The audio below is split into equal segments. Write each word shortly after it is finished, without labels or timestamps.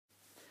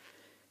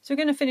So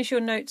we're going to finish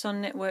your notes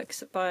on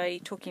networks by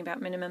talking about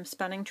minimum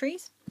spanning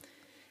trees.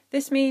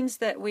 This means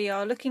that we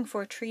are looking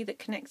for a tree that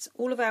connects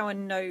all of our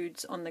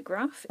nodes on the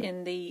graph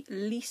in the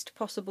least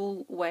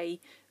possible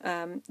way,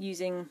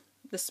 using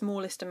the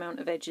smallest amount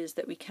of edges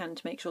that we can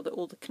to make sure that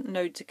all the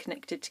nodes are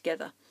connected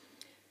together.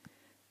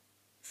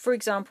 For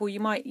example, you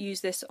might use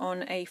this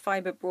on a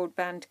fibre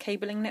broadband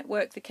cabling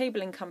network. The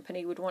cabling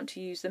company would want to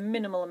use the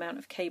minimal amount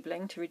of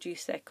cabling to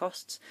reduce their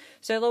costs,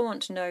 so they'll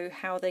want to know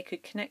how they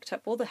could connect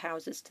up all the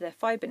houses to their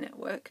fibre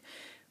network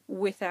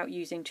without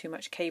using too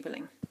much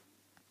cabling.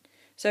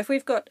 So if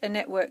we've got a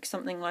network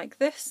something like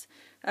this,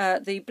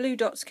 the blue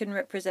dots can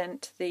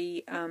represent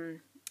the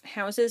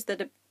houses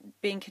that are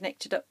being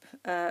connected up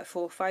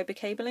for fibre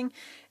cabling,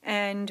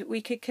 and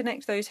we could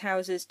connect those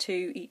houses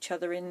to each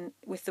other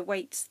with the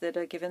weights that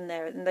are given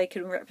there, and they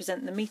can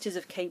represent the meters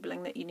of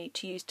cabling that you need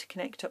to use to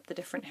connect up the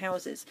different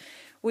houses.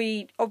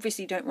 We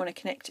obviously don't want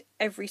to connect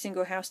every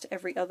single house to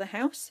every other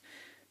house.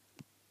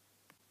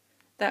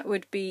 That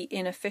would be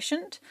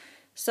inefficient.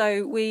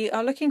 So we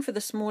are looking for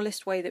the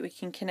smallest way that we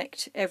can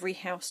connect every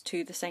house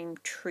to the same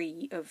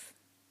tree of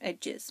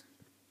edges.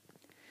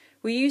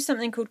 We use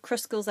something called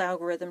Kruskal's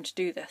algorithm to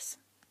do this.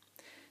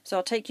 So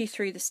I'll take you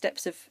through the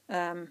steps of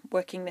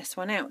working this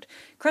one out.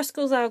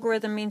 Kruskal's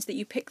algorithm means that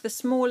you pick the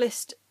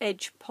smallest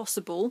edge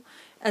possible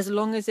as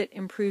long as it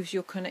improves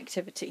your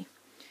connectivity.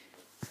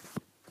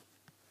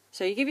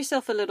 So you give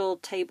yourself a little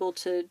table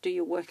to do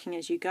your working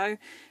as you go.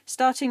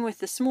 Starting with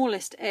the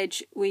smallest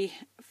edge, we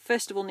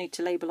first of all need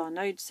to label our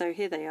nodes, so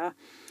here they are.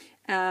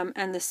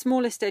 And the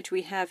smallest edge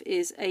we have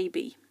is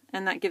AB,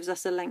 and that gives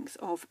us a length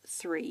of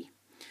 3.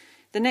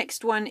 The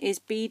next one is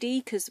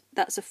BD, because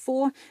that's a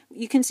 4.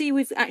 You can see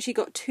we've actually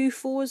got 2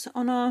 4s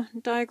on our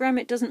diagram.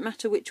 It doesn't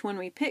matter which one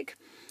we pick,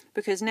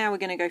 because now we're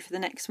going to go for the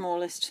next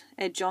smallest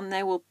edge on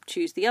there. We'll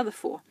choose the other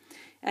 4,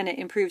 and it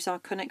improves our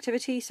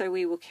connectivity, so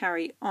we will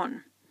carry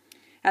on.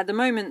 At the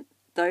moment,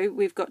 though,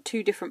 we've got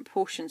 2 different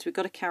portions. We've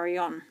got to carry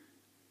on.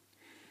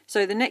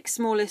 So the next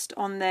smallest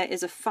on there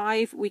is a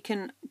 5. We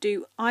can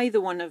do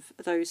either one of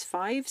those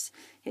 5s.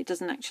 It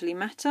doesn't actually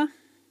matter.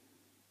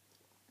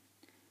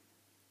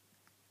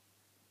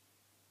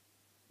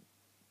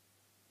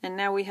 And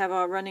now we have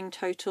our running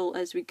total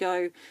as we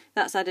go.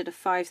 That's added a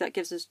 5, that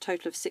gives us a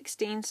total of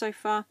 16 so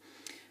far.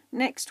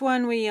 Next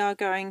one, we are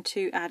going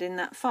to add in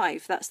that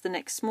 5. That's the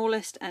next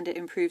smallest, and it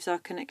improves our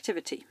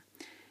connectivity.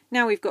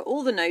 Now we've got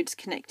all the nodes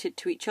connected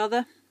to each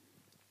other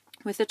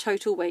with a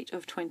total weight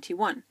of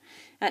 21.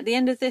 At the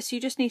end of this, you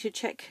just need to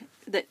check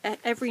that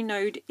every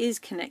node is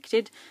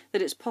connected,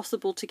 that it's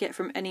possible to get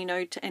from any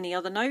node to any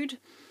other node.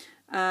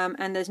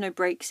 And there's no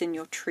breaks in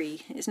your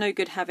tree. It's no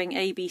good having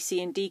A, B, C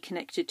and D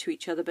connected to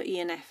each other, but E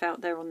and F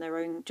out there on their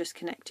own, just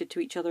connected to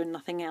each other and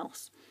nothing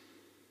else.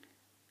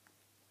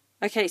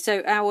 Okay,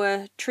 so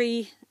our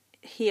tree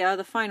here,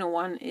 the final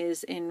one,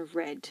 is in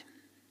red.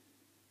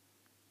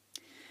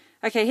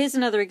 Okay, here's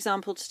another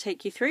example to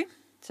take you through.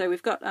 So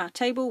we've got our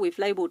table, we've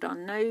labelled our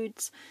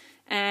nodes,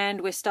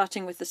 and we're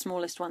starting with the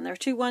smallest one. There are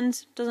 2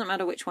 ones, doesn't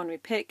matter which one we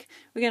pick.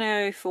 We're going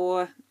to go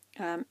for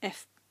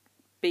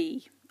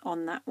FB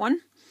on that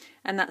one,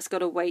 and that's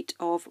got a weight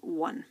of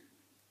 1.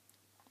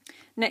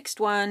 Next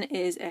one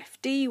is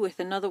FD with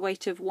another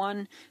weight of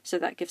 1, so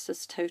that gives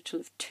us a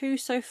total of 2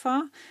 so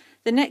far.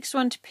 The next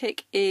one to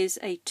pick is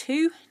a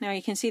 2. Now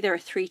you can see there are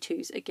 3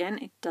 2s. Again,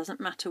 it doesn't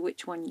matter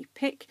which one you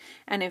pick,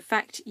 and in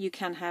fact you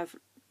can have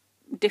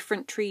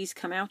different trees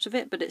come out of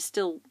it, but it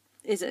still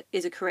is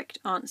a correct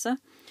answer.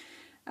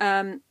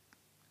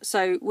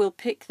 So we'll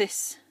pick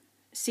this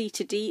C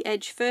to D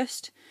edge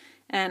first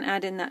and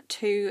add in that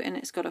 2, and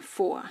it's got a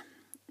 4.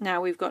 Now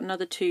we've got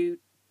another 2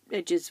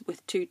 edges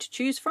with 2 to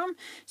choose from,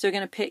 so we're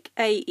going to pick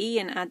AE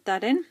and add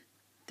that in.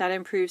 That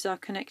improves our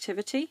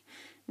connectivity.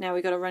 Now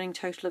we've got a running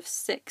total of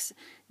 6.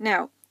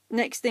 Now,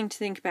 next thing to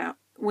think about,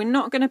 we're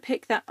not going to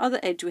pick that other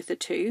edge with a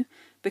 2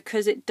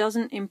 because it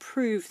doesn't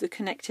improve the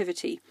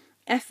connectivity.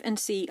 F and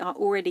C are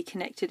already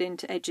connected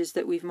into edges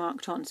that we've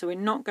marked on, so we're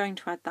not going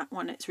to add that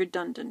one. It's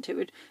redundant. It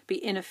would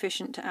be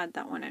inefficient to add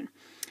that one in.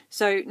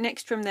 So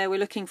next from there we're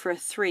looking for a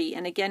 3,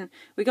 and again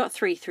we got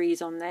 3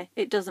 3s on there.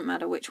 It doesn't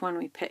matter which one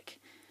we pick.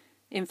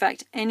 In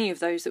fact, any of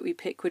those that we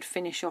pick would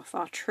finish off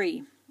our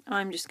tree.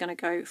 I'm just going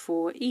to go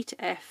for E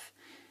to F,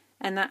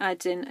 and that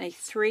adds in a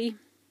 3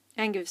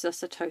 and gives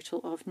us a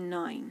total of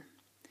 9.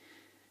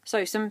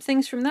 So some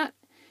things from that.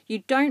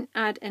 You don't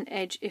add an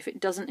edge if it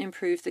doesn't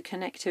improve the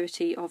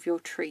connectivity of your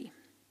tree.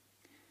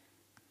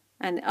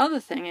 And the other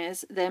thing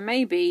is, there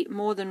may be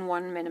more than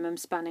one minimum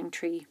spanning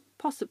tree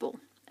possible,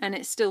 and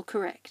it's still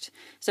correct.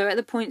 So at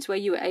the points where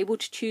you are able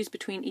to choose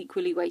between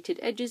equally weighted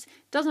edges,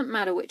 doesn't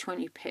matter which one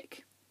you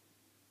pick.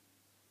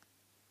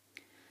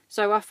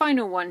 So our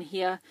final one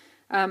here,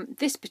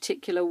 this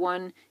particular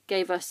one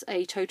gave us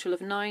a total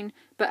of 9,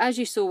 but as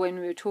you saw when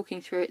we were talking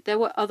through it, there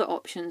were other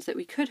options that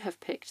we could have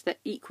picked that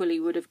equally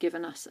would have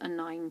given us a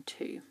 9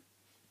 too.